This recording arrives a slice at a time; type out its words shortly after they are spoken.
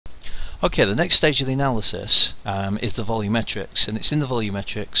Okay, the next stage of the analysis is the volumetrics, and it's in the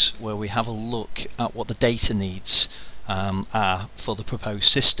volumetrics where we have a look at what the data needs are for the proposed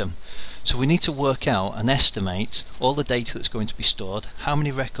system. So we need to work out and estimate all the data that's going to be stored, how many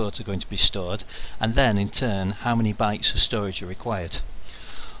records are going to be stored, and then in turn how many bytes of storage are required.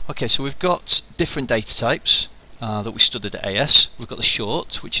 Okay, so we've got different data types that we studied at AS. We've got the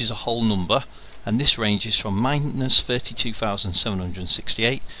short, which is a whole number, and this ranges from minus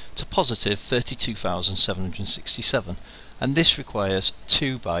 32,768 to positive 32,767, and this requires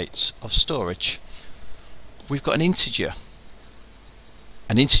 2 bytes of storage. We've got an integer.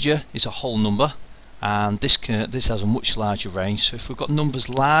 An integer is a whole number, and this has a much larger range. So if we've got numbers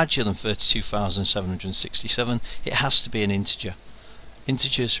larger than 32,767, it has to be an integer.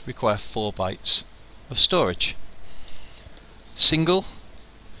 Integers require 4 bytes of storage. Single,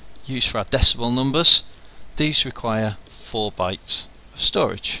 used for our decimal numbers, these require 4 bytes of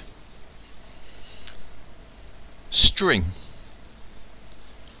storage. String.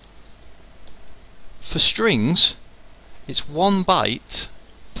 For strings, it's 1 byte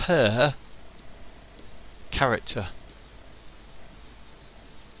per character.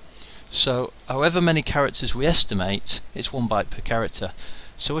 So however many characters we estimate, it's 1 byte per character.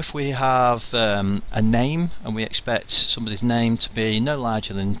 So if we have a name and we expect somebody's name to be no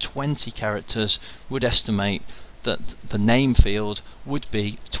larger than 20 characters, we'd estimate that the name field would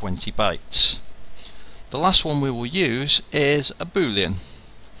be 20 bytes. The last one we will use is a boolean,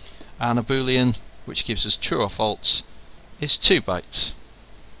 and a boolean, which gives us true or false, is 2 bytes.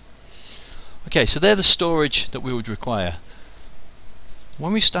 Okay, so they're the storage that we would require.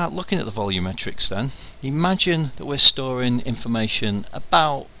 When we start looking at the volumetrics then, imagine that we're storing information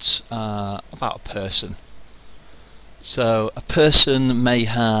about a person. So a person may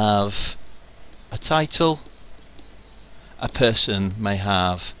have a title, a person may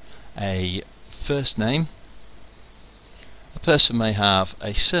have a first name, a person may have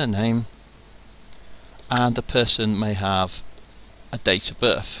a surname, and a person may have a date of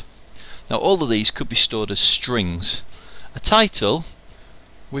birth. Now all of these could be stored as strings. A title,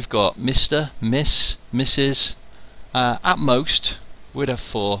 we've got Mr, Miss, Mrs. At most we'd have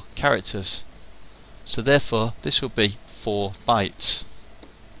 4 characters, so therefore this will be 4 bytes.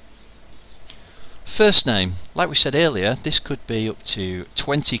 First name, like we said earlier, this could be up to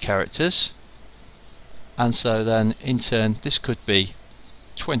 20 characters, and so then in turn this could be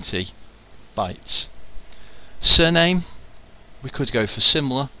 20 bytes. Surname, we could go for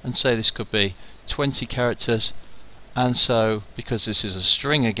similar and say this could be 20 characters, and so because this is a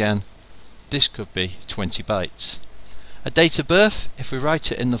string again, this could be 20 bytes. A date of birth, if we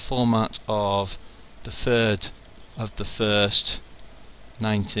write it in the format of the 3rd of the 1st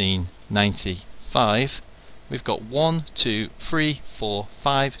 1995, we've got 1, 2, 3, 4,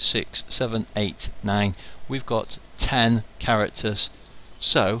 5, 6, 7, 8, 9. We've got 10 characters,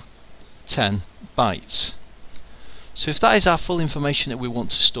 so 10 bytes. So if that is our full information that we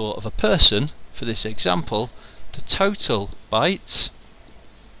want to store of a person for this example, the total bytes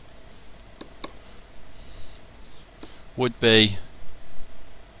would be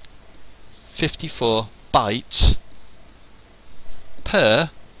 54 bytes per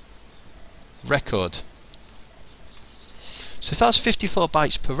record. So if that's 54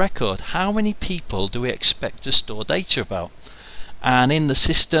 bytes per record, how many people do we expect to store data about? And in the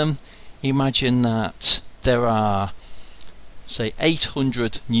system, imagine that there are, say,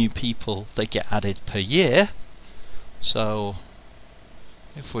 800 new people that get added per year. So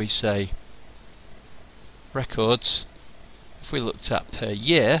if we say records, if we looked at per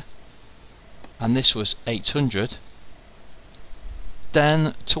year, and this was 800,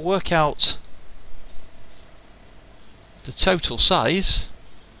 then to work out the total size,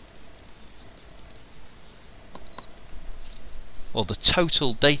 or the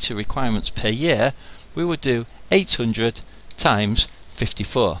total data requirements per year, we would do 800 times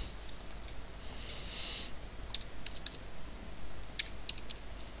 54.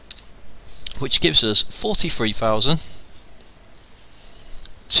 Which gives us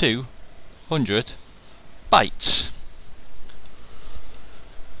 43,200 bytes.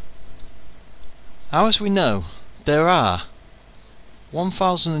 Now, as we know, there are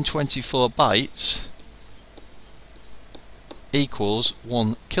 1024 bytes equals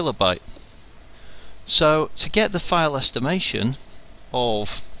 1 kilobyte. So to get the file estimation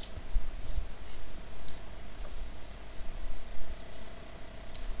of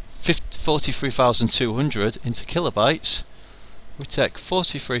 43,200 into kilobytes, we take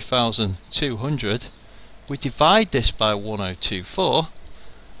 43,200, we divide this by 1024,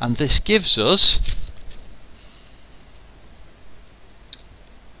 and this gives us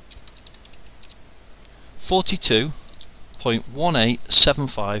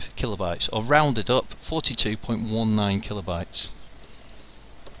 42.1875 kilobytes, or rounded up 42.19 kilobytes.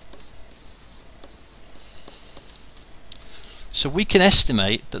 So we can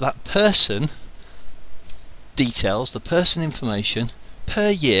estimate that that person details, the person information per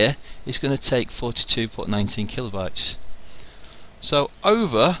year is going to take 42.19 kilobytes. So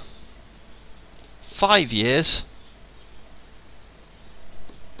over 5 years,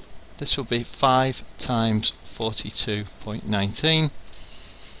 this will be 5 times 42.19.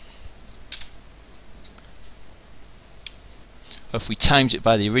 If we times it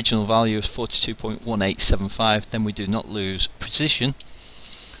by the original value of 42.1875, then we do not lose precision,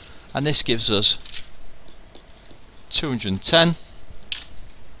 and this gives us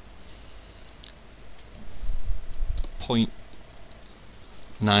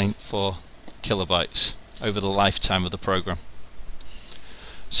 210.94 kilobytes over the lifetime of the program.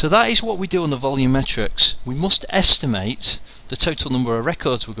 So that is what we do on the volumetrics. We must estimate the total number of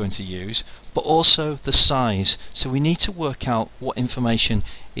records we're going to use, but also the size. So we need to work out what information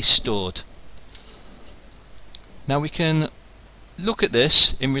is stored. Now we can look at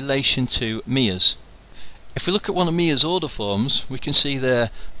this in relation to MEAs. If we look at one of MEA's order forms, we can see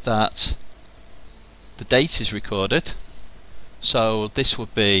there that the date is recorded. So this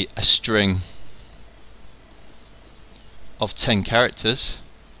would be a string of 10 characters,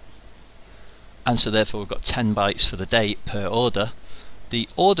 and so therefore we've got 10 bytes for the date per order. The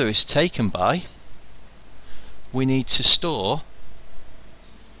order is taken by, we need to store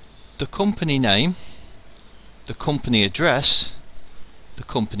the company name, the company address, the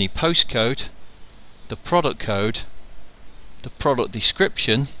company postcode, the product code, the product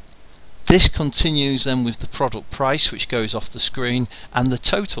description. This continues then with the product price, which goes off the screen, and the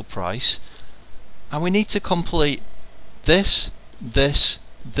total price, and we need to complete this, this,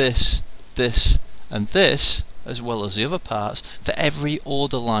 this, this and this, as well as the other parts, for every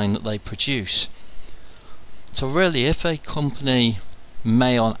order line that they produce. So really, if a company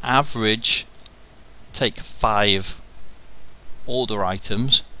may on average take 5 order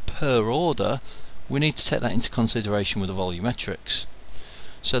items per order, we need to take that into consideration with the volumetrics.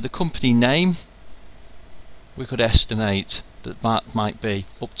 So the company name, we could estimate that that might be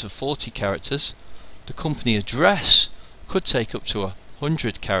up to 40 characters. The company address could take up to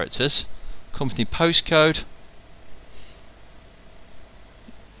 100 characters. Company postcode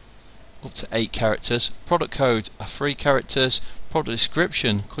up to 8 characters. Product code are 3 characters. Product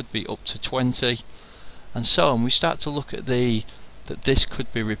description could be up to 20, and so on. We start to look at that this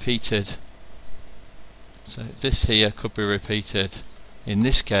could be repeated. So this here could be repeated, in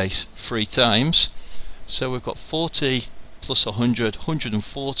this case, 3 times. So we've got 40 plus 100,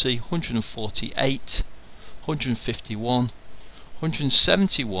 140, 148, 151,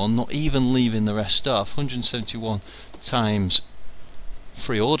 171, not even leaving the rest off, 171 times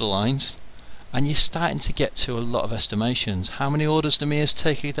 3 order lines, and you're starting to get to a lot of estimations. How many orders do MEAs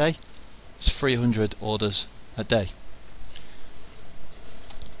take a day? It's 300 orders a day.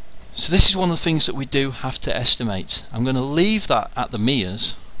 So this is one of the things that we do have to estimate. I'm going to leave that at the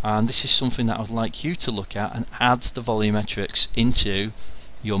MEAs, and this is something that I would like you to look at and add the volumetrics into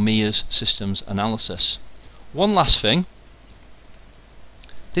your MEAs systems analysis. One last thing,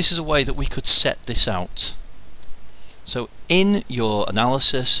 this is a way that we could set this out. So in your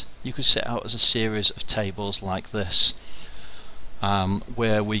analysis you could set out as a series of tables like this,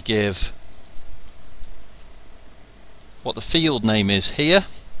 where we give what the field name is here,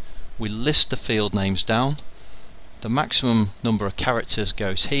 we list the field names down, the maximum number of characters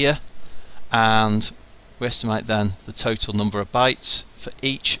goes here, and we estimate then the total number of bytes for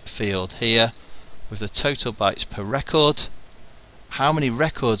each field here, with the total bytes per record, how many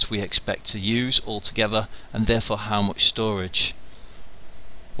records we expect to use altogether, and therefore how much storage.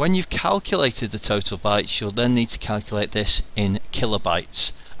 When you've calculated the total bytes, you'll then need to calculate this in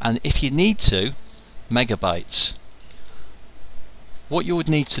kilobytes, and if you need to, megabytes. What you would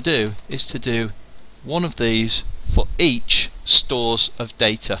need to do is to do one of these for each stores of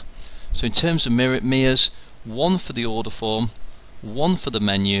data. So in terms of MEAs, one for the order form, one for the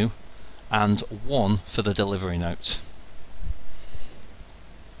menu, and one for the delivery note.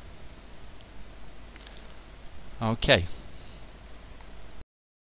 Okay.